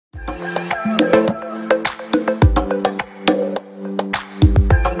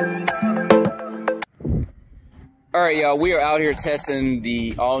Alright y'all, we are out here testing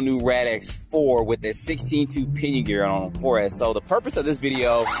the all-new Radix 4 with the 16.2 pinion gear on 4S. So the purpose of this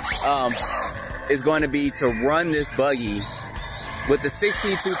video is going to be to run this buggy with the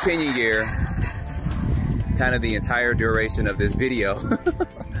 16.2 pinion gear kind of the entire duration of this video. To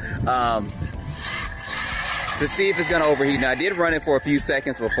see if it's going to overheat. Now I did run it for a few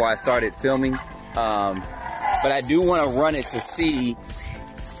seconds before I started filming, but I do want to run it to see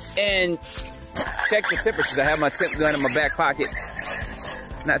and check the temperatures. I have my temp gun in my back pocket.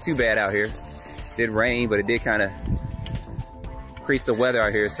 Not too bad out here. Did rain, but it did kind of increase the weather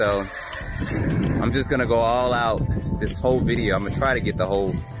out here. So I'm just gonna go all out this whole video. I'm gonna try to get the whole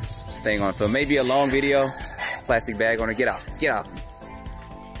thing on film. Maybe a long video. Plastic bag on it. Get out. Get out.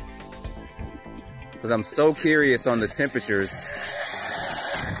 Because I'm so curious on the temperatures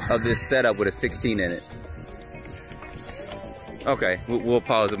of this setup with a 16 in it. Okay, we'll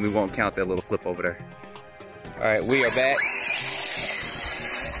pause it. We won't count that little flip over there. All right, we are back.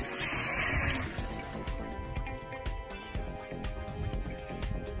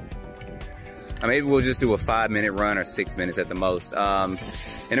 Maybe we'll just do a 5-minute run or 6 minutes at the most. And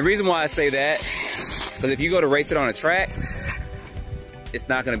the reason why I say that, because if you go to race it on a track, it's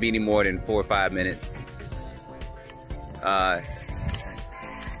not going to be any more than 4 or 5 minutes. And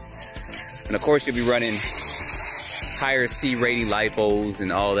of course, you'll be running higher C rating lipos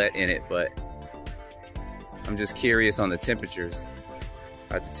and all that in it, but I'm just curious on the temperatures,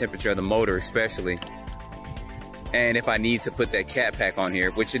 the temperature of the motor especially, and if I need to put that cat pack on here,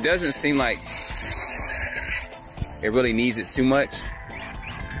 which it doesn't seem like it really needs it too much.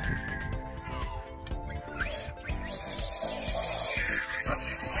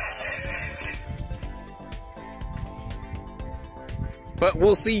 But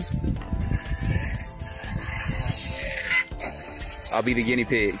we'll see. I'll be the guinea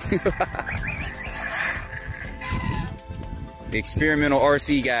pig. The experimental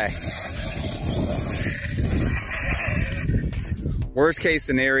RC guy. Worst case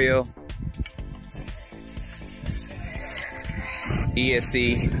scenario,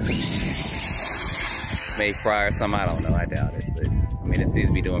 ESC may fry or something. I don't know. I doubt it. But I mean, it seems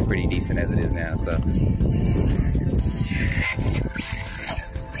to be doing pretty decent as it is now. So.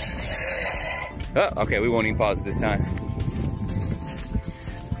 Oh, okay. We won't even pause it this time.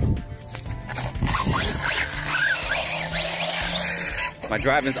 My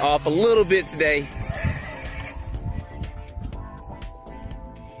driving's off a little bit today.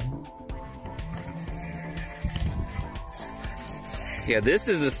 Yeah, this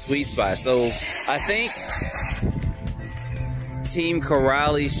is the sweet spot. So I think Team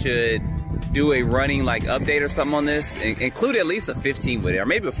Corally should do a running like update or something on this, and include at least a 15 with it, or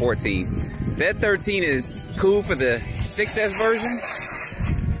maybe a 14. That 13 is cool for the 6S version,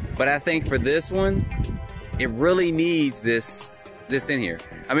 but I think for this one, it really needs this in here.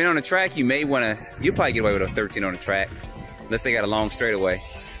 I mean, on a track, you may want to, you'll probably get away with a 13 on a track, unless they got a long straightaway.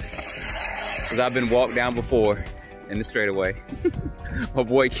 Because I've been walked down before in the straightaway. My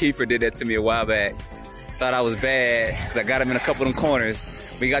boy Kiefer did that to me a while back. Thought I was bad, because I got him in a couple of them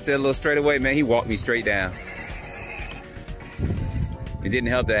corners. We got to that little straightaway, man, he walked me straight down. It didn't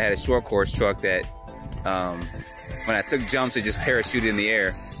help that I had a short course truck that, when I took jumps, it just parachuted in the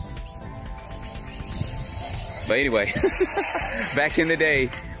air. But anyway, back in the day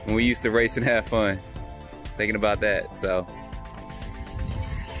when we used to race and have fun, thinking about that, so.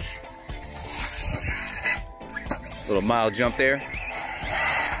 Little mild jump there.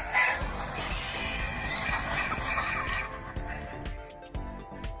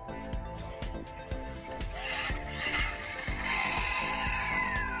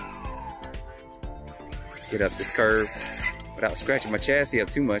 Get up this curve without scratching my chassis up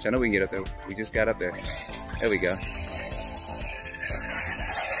too much. I know we can get up there. We just got up there. There we go.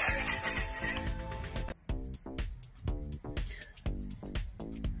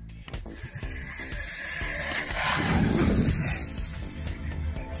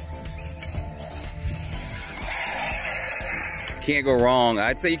 Can't go wrong.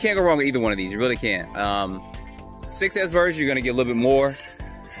 I'd say you can't go wrong with either one of these. You really can't. 6S version, you're going to get a little bit more.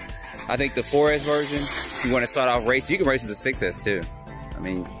 I think the 4S version, if you want to start off racing, you can race with the 6S too. I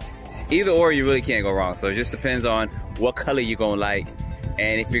mean, either or, you really can't go wrong. So it just depends on what color you're going to like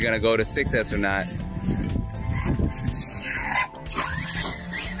and if you're going to go to 6S or not.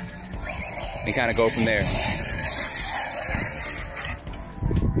 And kind of go from there.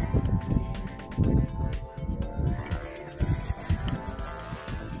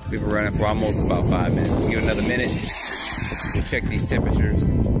 We've been running for almost about 5 minutes. We'll give it another minute. We'll check these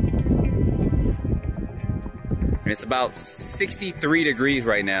temperatures. And it's about 63 degrees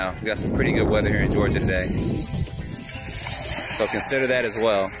right now. We got some pretty good weather here in Georgia today. So consider that as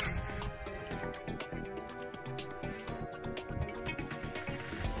well.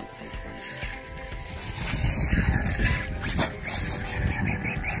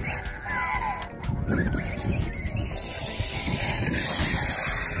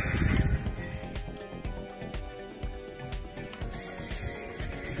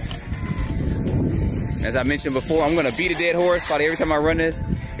 As I mentioned before, I'm gonna beat a dead horse probably every time I run this.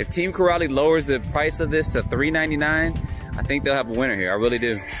 If Team Corally lowers the price of this to $3.99, I think they'll have a winner here. I really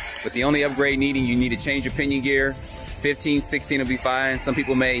do. But the only upgrade needing, you need to change your pinion gear. 15, 16 will be fine. Some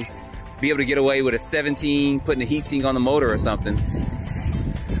people may be able to get away with a 17, putting a heat sink on the motor or something.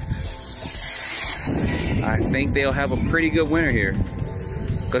 I think they'll have a pretty good winner here,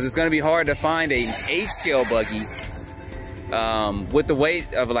 because it's gonna be hard to find an 8-scale buggy with the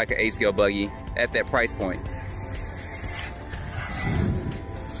weight of like an 8-scale buggy at that price point.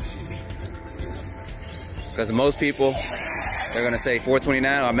 Because most people, they're gonna say $429,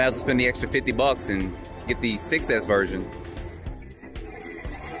 I might as well spend the extra 50 bucks and get the 6S version.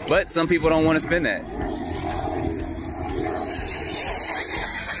 But some people don't want to spend that.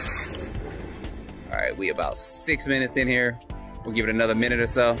 All right, we about 6 minutes in here. We'll give it another minute or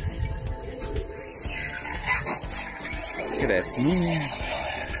so. Look at that smooth.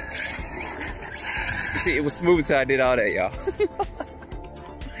 You see, it was smooth until I did all that, y'all.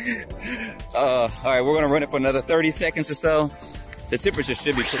 All right, we're gonna run it for another 30 seconds or so. The temperature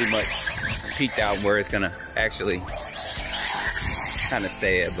should be pretty much peaked out where it's gonna actually kind of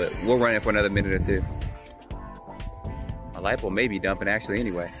stay at, but we'll run it for another minute or two. My lipo may be dumping actually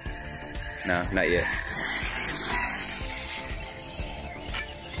anyway. No, not yet.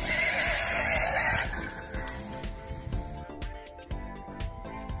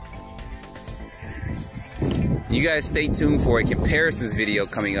 You guys stay tuned for a comparisons video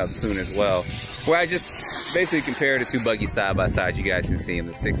coming up soon as well, where I just basically compare the two buggies side by side. You guys can see them,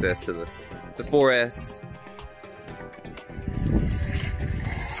 the 6S to the 4S.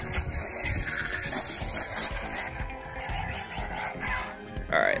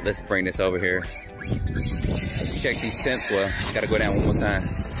 All right, let's bring this over here. Let's check these temps. Well, gotta go down one more time.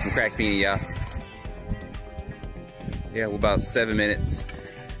 I'm crack Pinion, y'all. Yeah, we're about 7 minutes.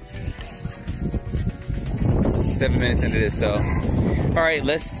 7 minutes into this, so. All right,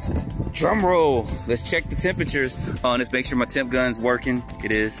 let's drum roll. Let's check the temperatures. Let's make sure my temp gun's working.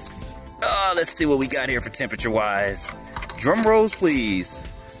 It is. Let's see what we got here for temperature-wise. Drum rolls, please.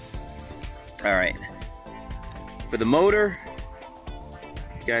 All right. For the motor,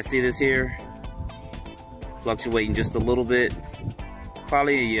 you guys see this here? Fluctuating just a little bit.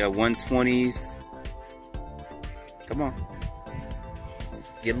 Probably 120s. Come on.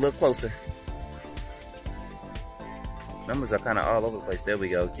 Get a little closer. Numbers are kind of all over the place. There we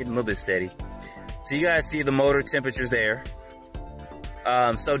go. Getting a little bit steady. So you guys see the motor temperatures there.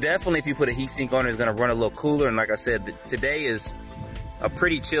 So definitely if you put a heat sink on it, it's going to run a little cooler. And like I said, today is a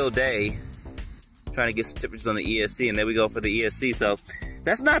pretty chill day. Trying to get some temperatures on the ESC, and there we go for the ESC. So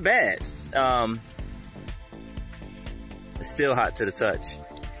that's not bad. It's still hot to the touch.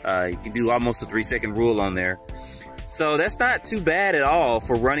 You can do almost a 3-second rule on there. So that's not too bad at all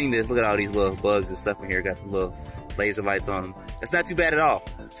for running this. Look at all these little bugs and stuff in here. Got the little laser lights on them. That's not too bad at all.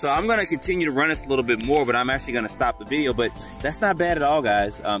 So I'm going to continue to run this a little bit more, but I'm actually going to stop the video. But that's not bad at all,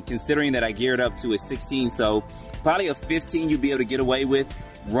 guys, considering that I geared up to a 16. So probably a 15 you'll be able to get away with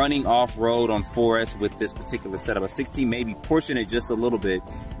running off-road on 4S with this particular setup. A 16 maybe pushing it just a little bit,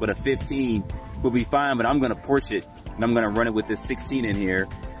 but a 15 will be fine. But I'm going to push it, and I'm going to run it with this 16 in here.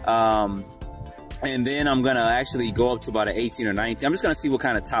 And then I'm going to actually go up to about an 18 or 19. I'm just going to see what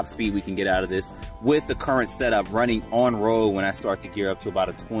kind of top speed we can get out of this with the current setup running on road when I start to gear up to about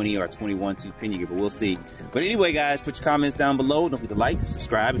a 20 or a 21-2 pinion gear, but we'll see. But anyway, guys, put your comments down below. Don't forget to like,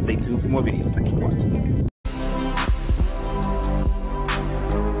 subscribe, and stay tuned for more videos. Thanks for watching.